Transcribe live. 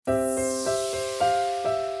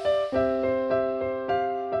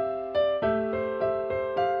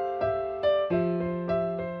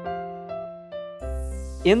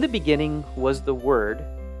In the beginning was the Word,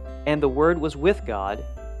 and the Word was with God,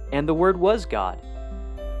 and the Word was God.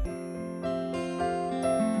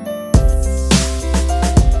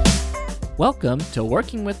 Welcome to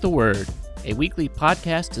Working with the Word, a weekly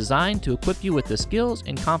podcast designed to equip you with the skills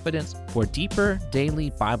and confidence for deeper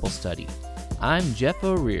daily Bible study. I'm Jeff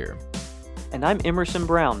O'Rear. And I'm Emerson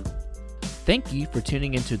Brown. Thank you for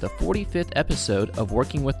tuning into the 45th episode of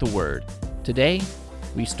Working with the Word. Today,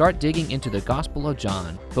 we start digging into the Gospel of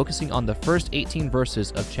John, focusing on the first 18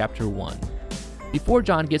 verses of chapter 1. Before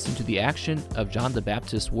John gets into the action of John the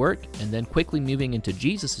Baptist's work and then quickly moving into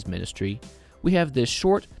Jesus' ministry, we have this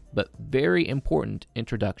short but very important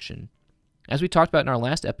introduction. As we talked about in our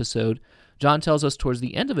last episode, John tells us towards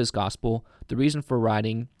the end of his gospel, the reason for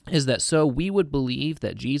writing is that so we would believe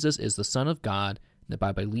that Jesus is the Son of God, and that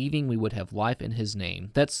by believing we would have life in his name.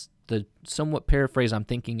 That's the somewhat paraphrase I'm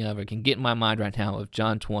thinking of, or can get in my mind right now, of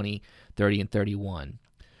John 20, 30, and 31.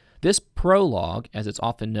 This prologue, as it's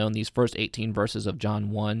often known, these first 18 verses of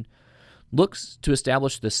John 1, looks to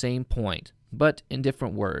establish the same point, but in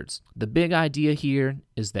different words. The big idea here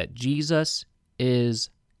is that Jesus is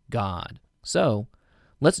God. So,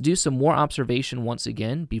 let's do some more observation once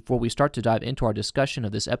again before we start to dive into our discussion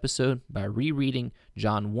of this episode by rereading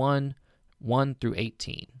John 1, 1 through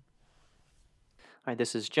 18. All right,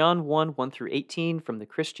 this is John 1, 1 through 18 from the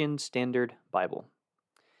Christian Standard Bible.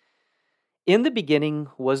 In the beginning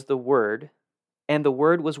was the Word, and the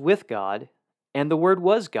Word was with God, and the Word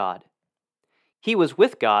was God. He was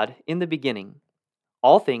with God in the beginning.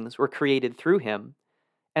 All things were created through him,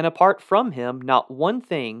 and apart from him not one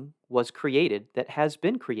thing was created that has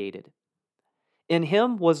been created. In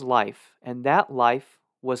him was life, and that life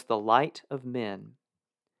was the light of men.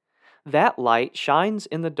 That light shines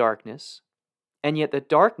in the darkness, and yet the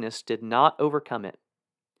darkness did not overcome it.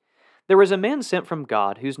 There was a man sent from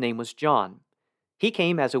God whose name was John. He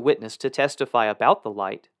came as a witness to testify about the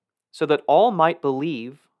light, so that all might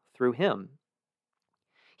believe through him.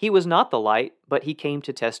 He was not the light, but he came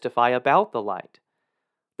to testify about the light.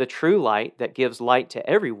 The true light that gives light to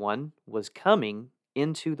everyone was coming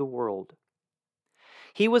into the world.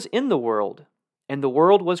 He was in the world, and the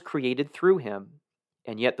world was created through him,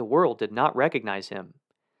 and yet the world did not recognize him.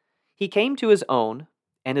 He came to his own,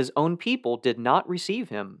 and his own people did not receive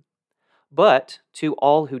him. But to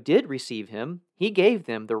all who did receive him, he gave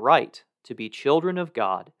them the right to be children of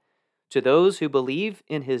God, to those who believe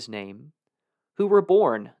in his name, who were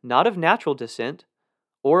born not of natural descent,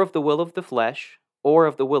 or of the will of the flesh, or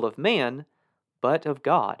of the will of man, but of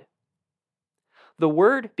God. The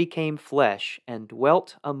Word became flesh and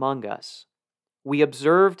dwelt among us. We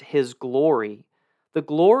observed his glory, the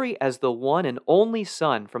glory as the one and only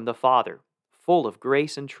Son from the Father, full of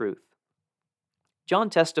grace and truth. John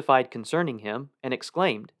testified concerning him and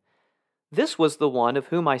exclaimed, "This was the one of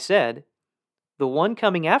whom I said, 'The one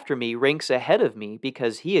coming after me ranks ahead of me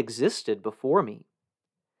because he existed before me.'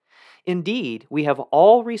 Indeed, we have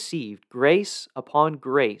all received grace upon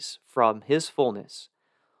grace from his fullness.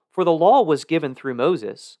 For the law was given through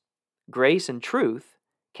Moses. Grace and truth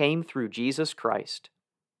came through Jesus Christ.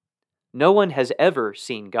 No one has ever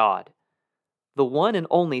seen God. The one and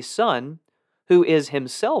only Son, who is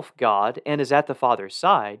himself God and is at the Father's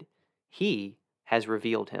side, he has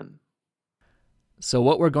revealed him." So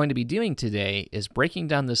what we're going to be doing today is breaking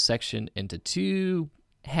down this section into two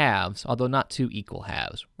halves, although not two equal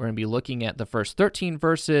halves. We're going to be looking at the first 13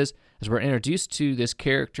 verses as we're introduced to this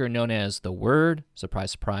character known as the Word.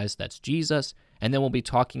 Surprise, surprise, that's Jesus. And then we'll be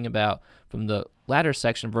talking about, from the latter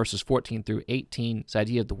section, verses 14 through 18, this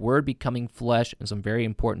idea of the Word becoming flesh and some very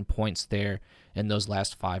important points there in those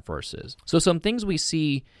last 5 verses. So some things we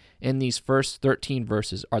see in these first 13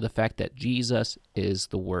 verses are the fact that Jesus is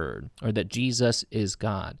the Word, or that Jesus is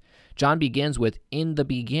God. John begins with, "in the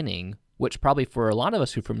beginning," which probably for a lot of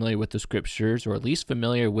us who are familiar with the Scriptures, or at least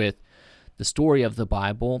familiar with the story of the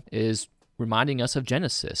Bible, is reminding us of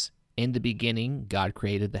Genesis. In the beginning, God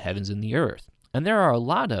created the heavens and the earth. And there are a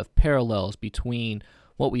lot of parallels between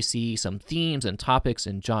what we see, some themes and topics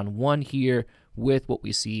in John 1 here, with what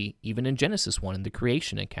we see even in Genesis 1 in the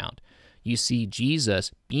creation account. You see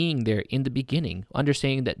Jesus being there in the beginning,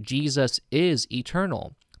 understanding that Jesus is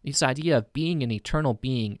eternal. This idea of being an eternal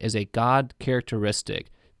being is a God characteristic.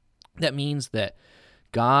 That means that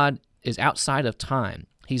God is outside of time.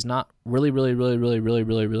 He's not really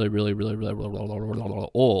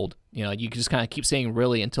old. You know, you can just kind of keep saying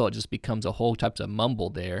really until it just becomes a whole type of mumble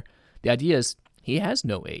there. The idea is he has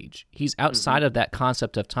no age. He's outside of that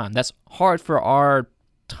concept of time. That's hard for our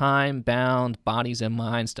time-bound bodies and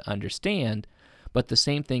minds to understand, but the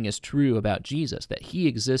same thing is true about Jesus, that he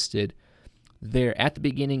existed there at the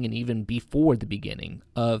beginning and even before the beginning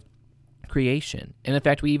of creation. And in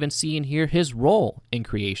fact, we even see and hear his role in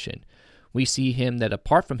creation. We see him that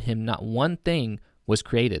apart from him, not one thing was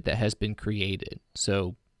created that has been created.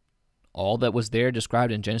 So all that was there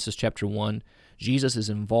described in Genesis chapter 1, Jesus is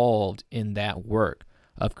involved in that work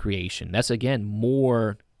of creation. That's, again,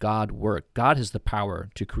 more God work. God has the power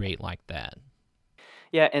to create like that.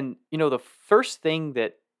 Yeah, and the first thing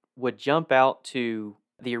that would jump out to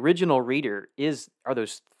the original reader are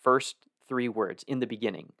those first three words, in the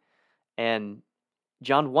beginning. And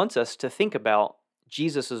John wants us to think about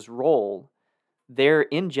Jesus' role there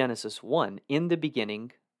in Genesis 1. In the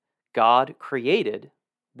beginning, God created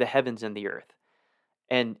the heavens and the earth.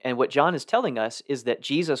 And what John is telling us is that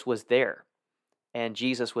Jesus was there and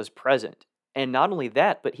Jesus was present. And not only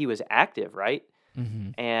that, but he was active, right?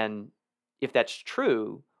 Mm-hmm. And if that's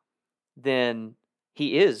true, then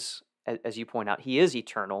he is, as you point out, he is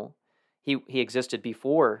eternal. He existed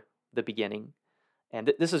before the beginning.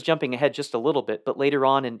 And this is jumping ahead just a little bit, but later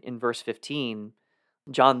on in verse 15,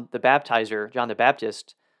 John the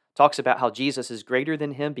Baptist, talks about how Jesus is greater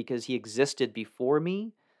than him because he existed before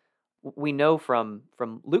me. We know from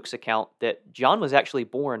Luke's account that John was actually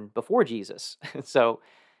born before Jesus. So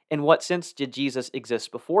in what sense did Jesus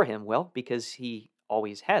exist before him? Well, because he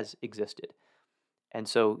always has existed. And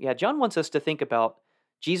so, yeah, John wants us to think about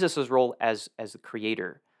Jesus' role as the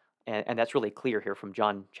creator. And that's really clear here from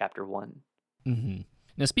John chapter 1. Mm-hmm.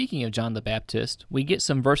 Now, speaking of John the Baptist, we get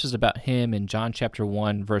some verses about him in John chapter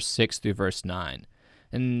 1, verse 6 through verse 9.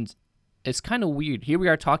 And it's kind of weird. Here we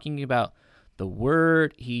are talking about the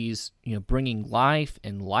Word. He's bringing life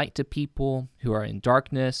and light to people who are in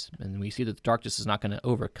darkness, and we see that the darkness is not going to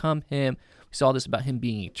overcome him. We saw this about him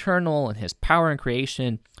being eternal and his power in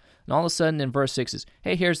creation. And all of a sudden in verse 6 is,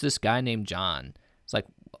 hey, here's this guy named John. It's like,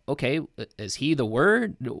 okay, is he the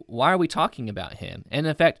Word? Why are we talking about him? And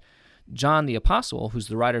in fact, John the Apostle, who's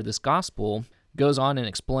the writer of this gospel, goes on and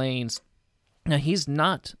explains, now he's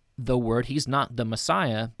not the Word, he's not the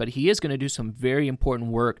Messiah, but he is going to do some very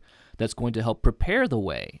important work that's going to help prepare the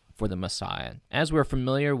way for the Messiah. As we're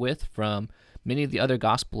familiar with from many of the other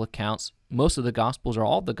gospel accounts, most of the gospels or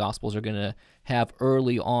all of the gospels are going to have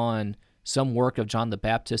early on some work of John the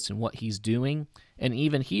Baptist and what he's doing. And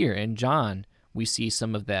even here in John, we see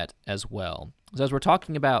some of that as well. So as we're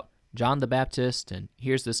talking about John the Baptist, and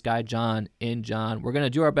here's this guy John in John, we're going to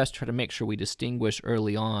do our best to try to make sure we distinguish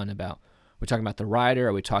early on about, we're talking about the writer,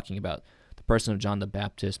 are we talking about the person of John the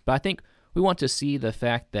Baptist? But I think we want to see the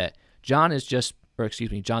fact that John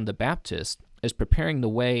the Baptist is preparing the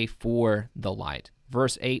way for the light.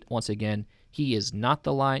 Verse 8, once again, he is not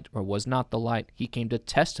the light or was not the light. He came to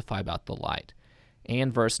testify about the light.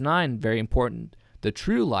 And verse 9, very important, the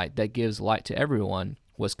true light that gives light to everyone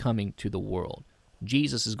was coming to the world.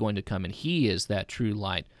 Jesus is going to come, and he is that true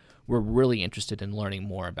light we're really interested in learning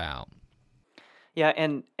more about. Yeah,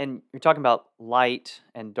 and you're talking about light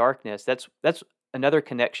and darkness. That's another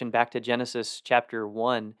connection back to Genesis chapter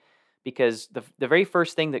 1, because the very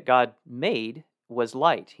first thing that God made was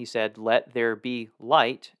light. He said, "Let there be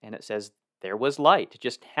light," and it says there was light. It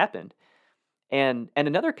just happened. And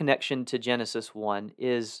another connection to Genesis 1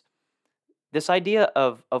 is this idea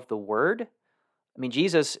of the Word. I mean,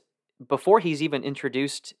 Jesus, before he's even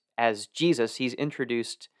introduced as Jesus, he's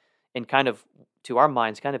introduced in kind of, to our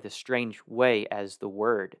minds, kind of this strange way as the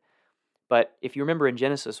Word. But if you remember in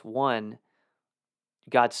Genesis 1,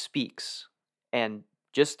 God speaks, and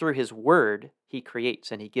just through his Word, he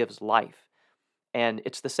creates and he gives life. And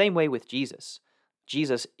it's the same way with Jesus.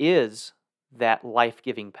 Jesus is that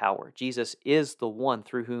life-giving power. Jesus is the one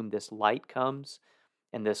through whom this light comes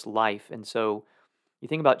and this life. And so you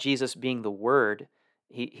think about Jesus being the Word,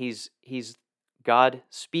 he's God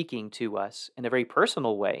speaking to us in a very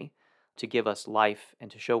personal way to give us life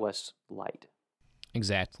and to show us light.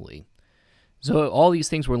 Exactly. So all these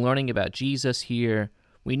things we're learning about Jesus here,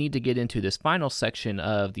 we need to get into this final section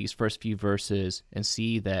of these first few verses and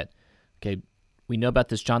see that, okay, we know about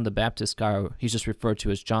this John the Baptist guy. He's just referred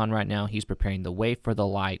to as John right now. He's preparing the way for the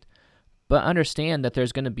light. But understand that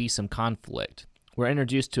there's going to be some conflict. We're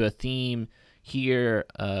introduced to a theme here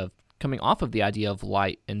of coming off of the idea of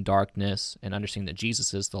light and darkness and understanding that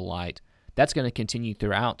Jesus is the light. That's going to continue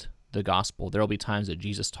throughout the gospel. There will be times that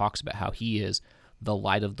Jesus talks about how he is the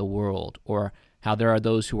light of the world, or how there are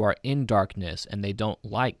those who are in darkness and they don't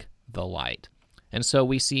like the light. And so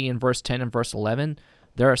we see in verse 10 and verse 11,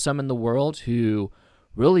 there are some in the world who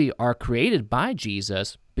really are created by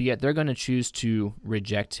Jesus, but yet they're going to choose to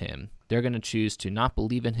reject him. They're going to choose to not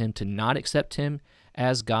believe in him, to not accept him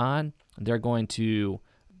as God. They're going to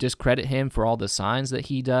discredit him for all the signs that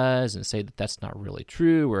he does and say that that's not really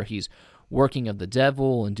true, or he's working of the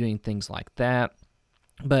devil and doing things like that.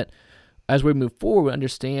 But as we move forward, we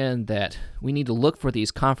understand that we need to look for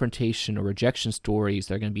these confrontation or rejection stories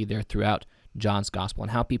that are going to be there throughout John's gospel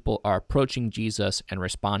and how people are approaching Jesus and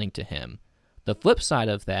responding to him. The flip side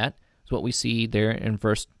of that is what we see there in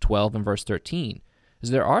verse 12 and verse 13, is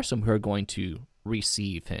there are some who are going to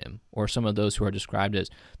receive him, or some of those who are described as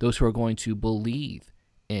those who are going to believe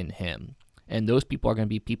in him. And those people are going to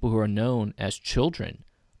be people who are known as children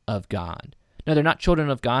of God. Now, they're not children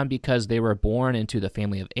of God because they were born into the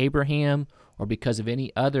family of Abraham or because of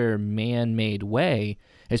any other man-made way.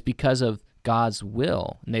 It's because of God's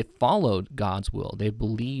will, and they followed God's will. They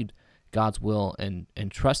believed God's will and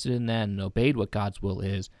trusted in that and obeyed what God's will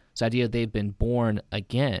is. This idea they've been born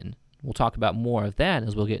again. We'll talk about more of that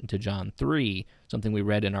as we'll get into John 3, something we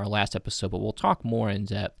read in our last episode, but we'll talk more in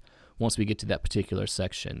depth once we get to that particular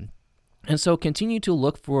section. And so continue to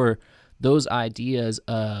look for those ideas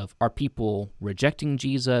of, are people rejecting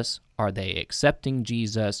Jesus? Are they accepting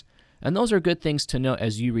Jesus? And those are good things to know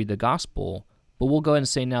as you read the gospel. But we'll go ahead and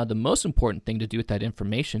say now the most important thing to do with that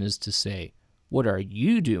information is to say, what are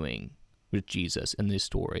you doing with Jesus in these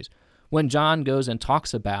stories? When John goes and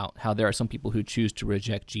talks about how there are some people who choose to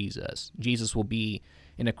reject Jesus, Jesus will be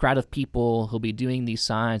in a crowd of people, he'll be doing these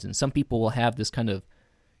signs, and some people will have this kind of,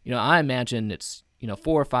 I imagine it's,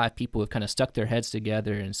 4 or 5 people who have kind of stuck their heads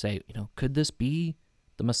together and say, could this be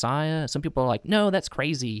the Messiah? Some people are like, no, that's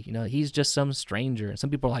crazy. He's just some stranger. And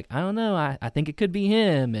some people are like, I don't know. I think it could be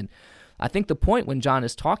him. And I think the point when John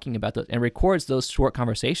is talking about those and records those short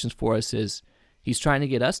conversations for us is he's trying to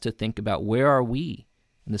get us to think about where are we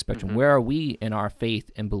in the spectrum? Mm-hmm. Where are we in our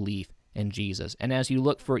faith and belief in Jesus? And as you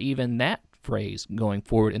look for even that phrase going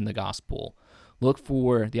forward in the gospel, look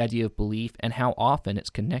for the idea of belief and how often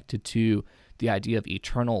it's connected to the idea of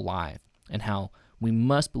eternal life and how we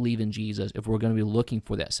must believe in Jesus if we're going to be looking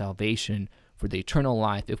for that salvation, for the eternal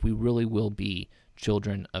life, if we really will be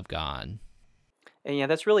children of God. And yeah,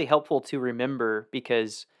 that's really helpful to remember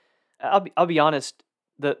because I'll be honest,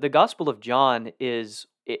 the Gospel of John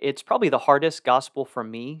it's probably the hardest gospel for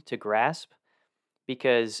me to grasp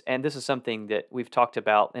because, and this is something that we've talked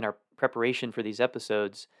about in our preparation for these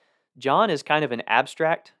episodes, John is kind of an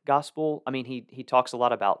abstract gospel. I mean, he talks a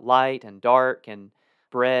lot about light and dark and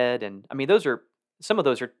bread, and I mean, some of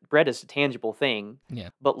those are bread is a tangible thing, yeah,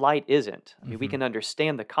 but light isn't. I mean, we can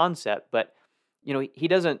understand the concept, but he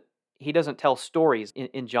doesn't tell stories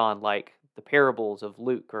in John like the parables of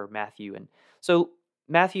Luke or Matthew, and so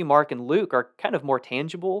Matthew, Mark, and Luke are kind of more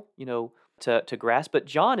tangible, to grasp, but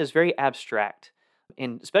John is very abstract,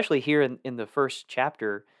 and especially here in the first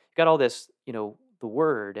chapter, you've got all this, the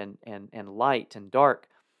word and light and dark.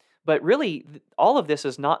 But really, all of this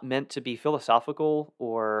is not meant to be philosophical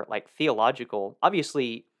or like theological.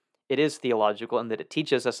 Obviously, it is theological in that it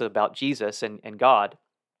teaches us about Jesus and God,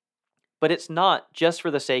 but it's not just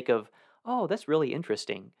for the sake of, oh, that's really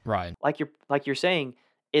interesting. Right. Like you're saying,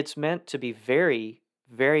 it's meant to be very,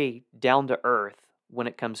 very down to earth when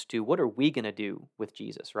it comes to what are we going to do with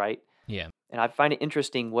Jesus, right? Yeah. And I find it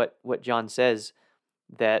interesting what John says,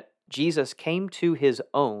 that Jesus came to his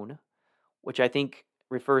own, which I think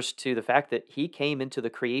refers to the fact that he came into the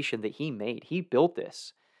creation that he made. He built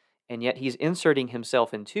this, and yet he's inserting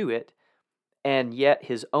himself into it, and yet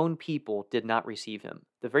his own people did not receive him.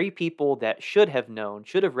 The very people that should have known,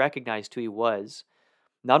 should have recognized who he was,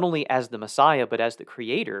 not only as the Messiah, but as the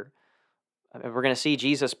Creator. And we're going to see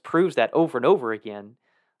Jesus proves that over and over again.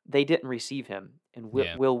 They didn't receive him. And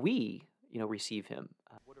will we, receive him?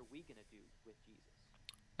 What are we going to do with Jesus?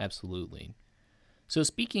 Absolutely. So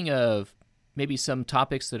speaking of maybe some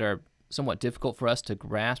topics that are somewhat difficult for us to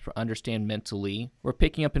grasp or understand mentally, we're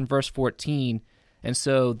picking up in verse 14. And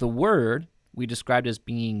so the Word we described as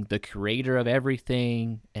being the creator of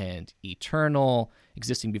everything and eternal,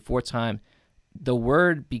 existing before time, the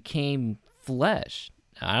Word became flesh.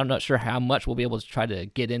 I'm not sure how much we'll be able to try to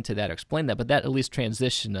get into that or explain that, but that at least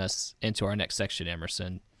transition us into our next section,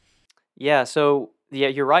 Emerson. Yeah, so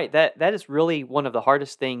you're right. That is really one of the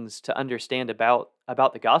hardest things to understand about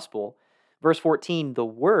the gospel. Verse 14, the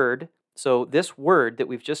Word, so this Word that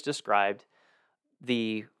we've just described,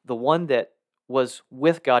 the one that was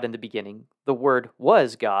with God in the beginning, the Word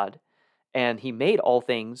was God, and he made all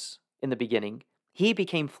things in the beginning. He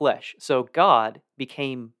became flesh. So God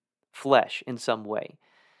became flesh in some way.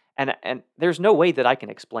 And there's no way that I can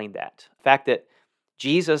explain that. The fact that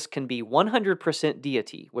Jesus can be 100%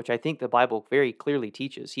 deity, which I think the Bible very clearly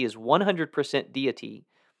teaches. He is 100% deity.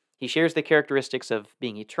 He shares the characteristics of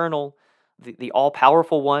being eternal, the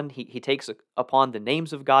all-powerful one. He takes upon the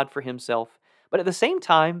names of God for himself. But at the same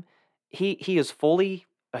time, he is fully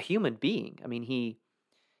a human being. I mean, he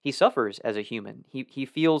He suffers as a human. He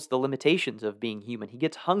feels the limitations of being human. He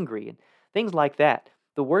gets hungry and things like that.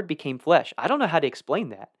 The Word became flesh. I don't know how to explain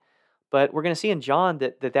that, but we're going to see in John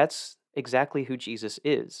that that's exactly who Jesus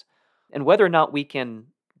is. And whether or not we can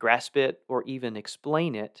grasp it or even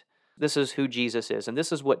explain it, this is who Jesus is. And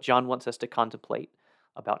this is what John wants us to contemplate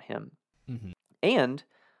about him. Hmm. And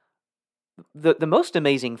the most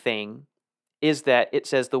amazing thing is that it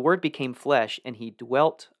says the Word became flesh and he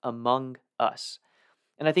dwelt among us.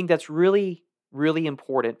 And I think that's really, really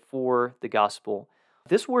important for the gospel.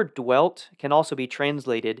 This word dwelt can also be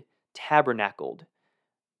translated tabernacled.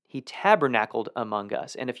 He tabernacled among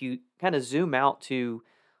us. And if you kind of zoom out to,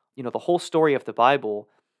 the whole story of the Bible,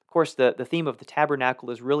 of course, the theme of the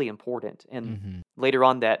tabernacle is really important. And Hmm. later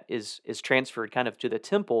on that is transferred kind of to the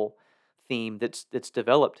temple theme that's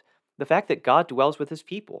developed. The fact that God dwells with his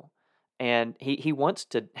people. And he wants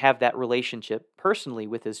to have that relationship personally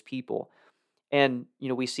with his people. And,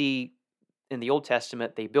 we see in the Old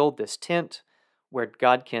Testament, they build this tent where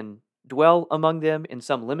God can dwell among them in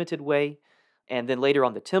some limited way. And then later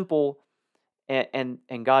on the temple, and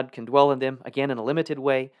God can dwell in them again in a limited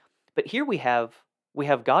way. But here we have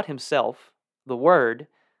God himself, the Word,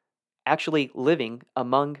 actually living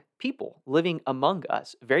among people, living among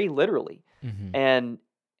us, very literally. Hmm.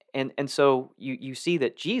 And so you see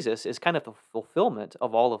that Jesus is kind of the fulfillment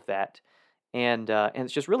of all of that. And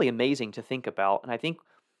it's just really amazing to think about. And I think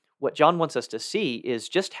what John wants us to see is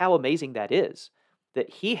just how amazing that is, that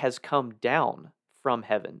he has come down from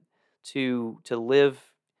heaven to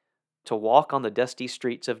live, to walk on the dusty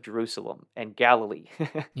streets of Jerusalem and Galilee,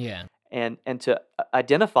 Yeah. and to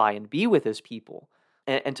identify and be with his people,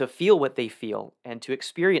 and to feel what they feel and to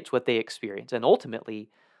experience what they experience, and ultimately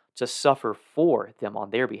to suffer for them on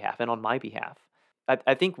their behalf and on my behalf.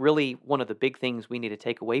 I think really one of the big things we need to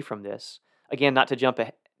take away from this, again, not to jump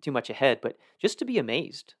too much ahead, but just to be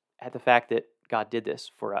amazed at the fact that God did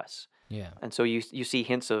this for us. Yeah. And so you see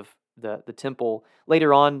hints of the temple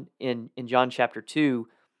later on in John chapter 2.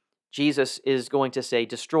 Jesus is going to say,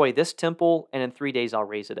 destroy this temple, and in 3 days I'll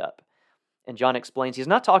raise it up. And John explains he's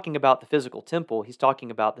not talking about the physical temple, he's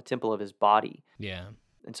talking about the temple of his body. Yeah.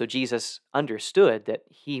 And so Jesus understood that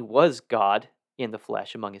he was God in the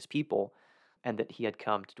flesh among his people, and that he had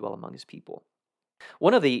come to dwell among his people.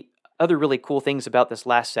 One of the other really cool things about this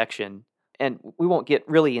last section, and we won't get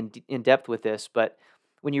really in depth with this, but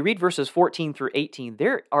when you read verses 14 through 18,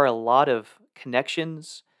 there are a lot of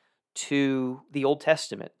connections to the Old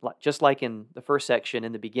Testament, just like in the first section,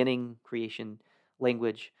 in the beginning, creation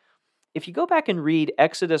language. If you go back and read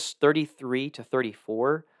Exodus 33 to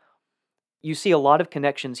 34, you see a lot of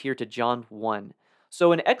connections here to John 1.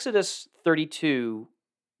 So in Exodus 32,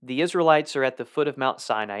 the Israelites are at the foot of Mount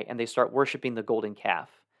Sinai and they start worshiping the golden calf.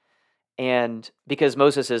 And because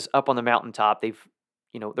Moses is up on the mountaintop,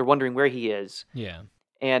 they're wondering where he is. Yeah.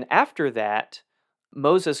 And after that,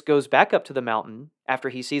 Moses goes back up to the mountain after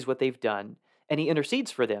he sees what they've done, and he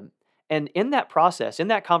intercedes for them. And in that process, in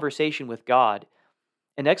that conversation with God,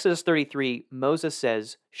 in Exodus 33, Moses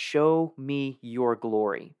says, "Show me your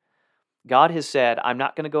glory." God has said, "I'm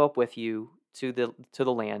not going to go up with you to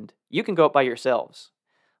the land. You can go up by yourselves."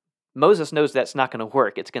 Moses knows that's not going to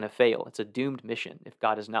work. It's going to fail. It's a doomed mission if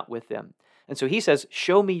God is not with them. And so he says,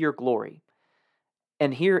 "Show me your glory."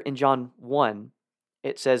 And here in John 1,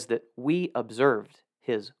 it says that we observed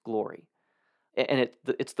his glory. And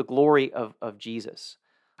it's the glory of Jesus.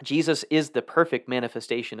 Jesus is the perfect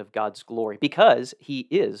manifestation of God's glory because he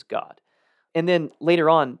is God. And then later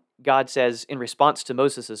on, God says, in response to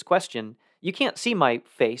Moses' question, "You can't see my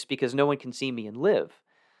face because no one can see me and live."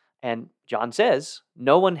 And John says,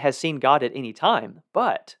 no one has seen God at any time,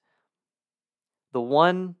 but the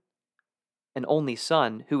one and only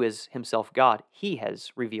Son, who is himself God, he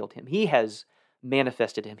has revealed him. He has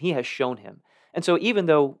manifested him. He has shown him. And so even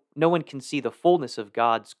though no one can see the fullness of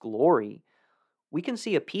God's glory, we can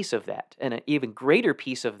see a piece of that, and an even greater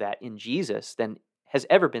piece of that in Jesus than has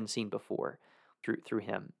ever been seen before through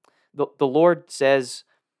him. The Lord says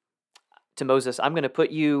to Moses, "I'm going to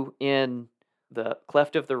put you in the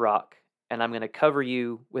cleft of the rock, and I'm going to cover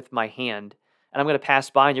you with my hand, and I'm going to pass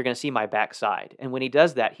by, and you're going to see my backside." And when he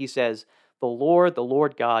does that, he says, the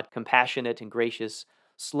Lord God, compassionate and gracious,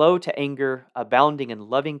 slow to anger, abounding in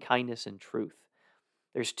loving kindness and truth."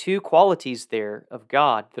 There's two qualities there of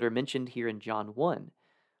God that are mentioned here in John 1,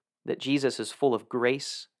 that Jesus is full of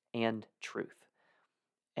grace and truth.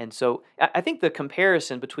 And so I think the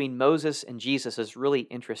comparison between Moses and Jesus is really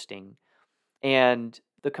interesting. And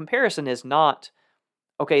the comparison is not,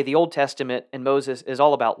 okay, the Old Testament and Moses is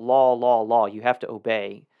all about law, you have to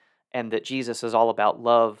obey, and that Jesus is all about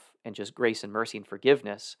love and just grace and mercy and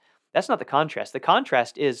forgiveness. That's not the contrast. The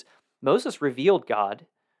contrast is Moses revealed God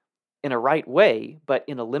in a right way, but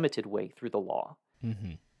in a limited way through the law.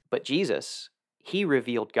 Mm-hmm. But Jesus, he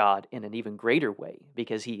revealed God in an even greater way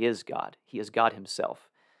because he is God. He is God himself.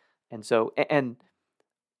 And so, and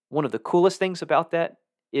one of the coolest things about that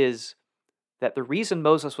is that the reason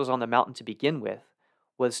Moses was on the mountain to begin with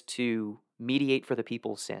was to mediate for the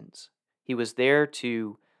people's sins. He was there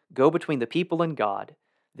to go between the people and God.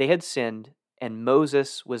 They had sinned, and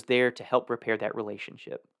Moses was there to help repair that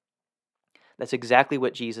relationship. That's exactly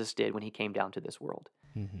what Jesus did when he came down to this world.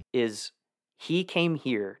 Mm-hmm. Is he came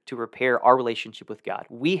here to repair our relationship with God.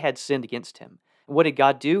 We had sinned against him. And what did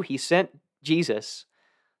God do? He sent Jesus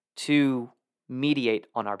to mediate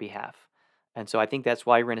on our behalf. And so I think that's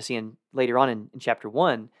why we're going to see later on in chapter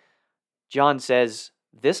 1, John says,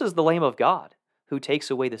 this is the Lamb of God who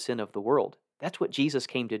takes away the sin of the world. That's what Jesus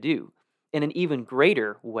came to do in an even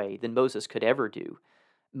greater way than Moses could ever do.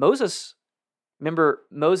 Remember,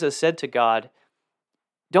 Moses said to God,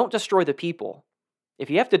 don't destroy the people. If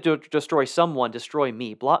you have to destroy someone, destroy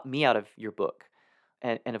me. Blot me out of your book.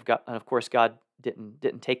 And of course, God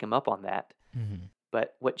didn't take him up on that. Mm-hmm.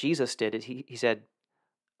 But what Jesus did is he said,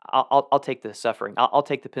 I'll take the suffering. I'll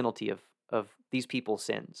take the penalty of these people's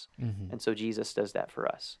sins. Mm-hmm. And so Jesus does that for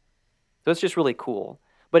us. So it's just really cool.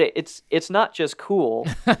 But it's not just cool.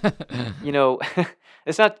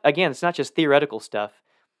 It's not just theoretical stuff.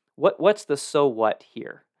 What's the so what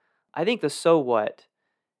here? I think the so what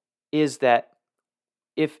is that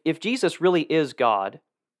if Jesus really is God,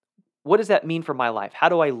 what does that mean for my life? How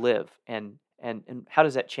do I live? And how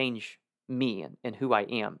does that change me and who I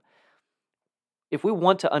am? If we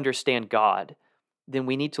want to understand God, then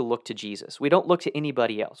we need to look to Jesus. We don't look to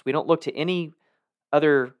anybody else. We don't look to any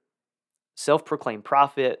other self-proclaimed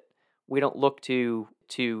prophet. We don't look to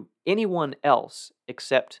anyone else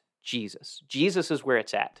except Jesus. Jesus is where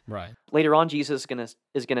it's at. Right. Later on, Jesus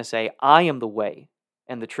is gonna say, I am the way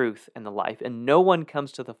and the truth and the life, and no one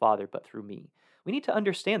comes to the Father but through me. We need to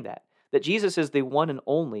understand that Jesus is the one and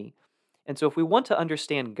only. And so if we want to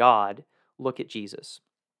understand God, look at Jesus.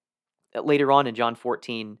 Later on in John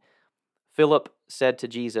 14, Philip said to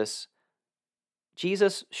Jesus,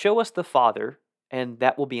 Jesus, show us the Father, and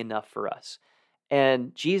that will be enough for us.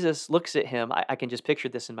 And Jesus looks at him. I can just picture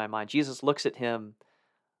this in my mind. Jesus looks at him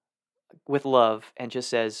with love and just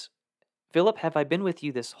says, Philip, have I been with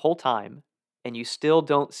you this whole time, and you still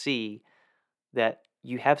don't see that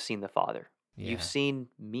you have seen the Father? Yeah. You've seen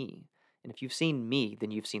me. And if you've seen me,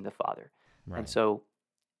 then you've seen the Father. Right. And so,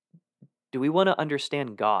 do we want to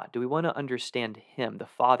understand God? Do we want to understand him, the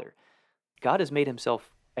Father? God has made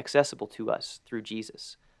himself accessible to us through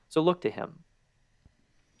Jesus. So look to him.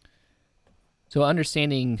 So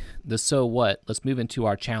understanding the so what, let's move into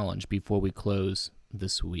our challenge before we close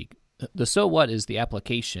this week. The so what is the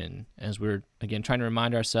application, as we're, again, trying to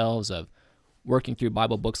remind ourselves of working through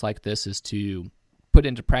Bible books like this, is to put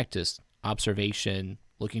into practice observation,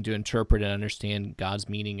 looking to interpret and understand God's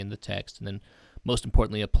meaning in the text, and then most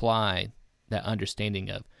importantly, apply that understanding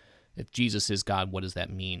of, if Jesus is God, what does that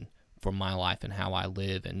mean for my life and how I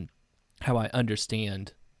live and how I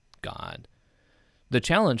understand God? The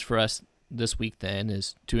challenge for us this week then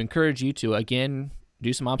is to encourage you to, again,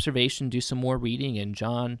 do some observation, do some more reading in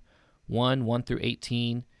John 1 through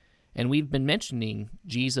 18. And we've been mentioning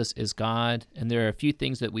Jesus is God, and there are a few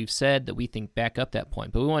things that we've said that we think back up that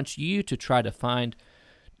point. But we want you to try to find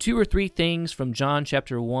 2 or 3 things from John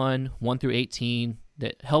chapter 1 through 18,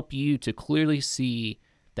 that help you to clearly see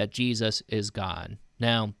that Jesus is God.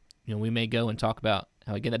 Now, we may go and talk about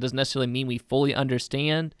how, again, that doesn't necessarily mean we fully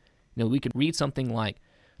understand. We could read something like,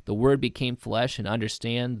 the Word became flesh, and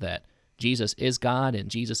understand that Jesus is God and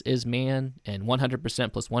Jesus is man, and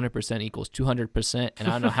 100% plus 100% equals 200%. And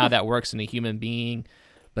I don't know how that works in a human being,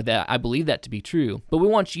 but that I believe that to be true. But we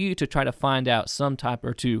want you to try to find out some type,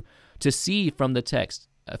 or to see from the text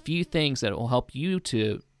a few things that will help you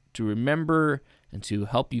to remember and to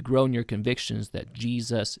help you grow in your convictions that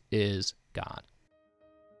Jesus is God.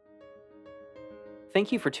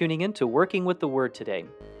 Thank you for tuning in to Working with the Word today.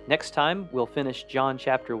 Next time, we'll finish John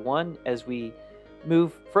chapter 1 as we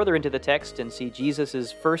move further into the text and see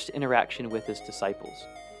Jesus' first interaction with his disciples.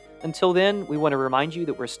 Until then, we want to remind you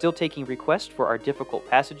that we're still taking requests for our Difficult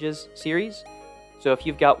Passages series. So if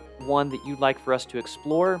you've got one that you'd like for us to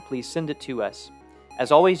explore, please send it to us.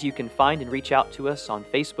 As always, you can find and reach out to us on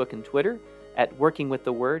Facebook and Twitter at Working with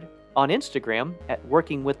the Word, on Instagram at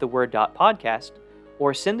workingwiththeword.podcast,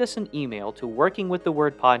 or send us an email to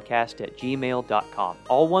workingwiththewordpodcast@gmail.com.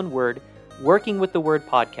 All one word,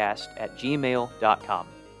 workingwiththewordpodcast@gmail.com.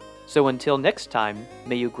 So until next time,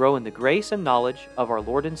 may you grow in the grace and knowledge of our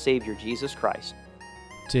Lord and Savior Jesus Christ.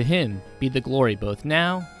 To him be the glory both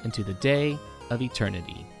now and to the day of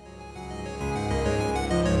eternity.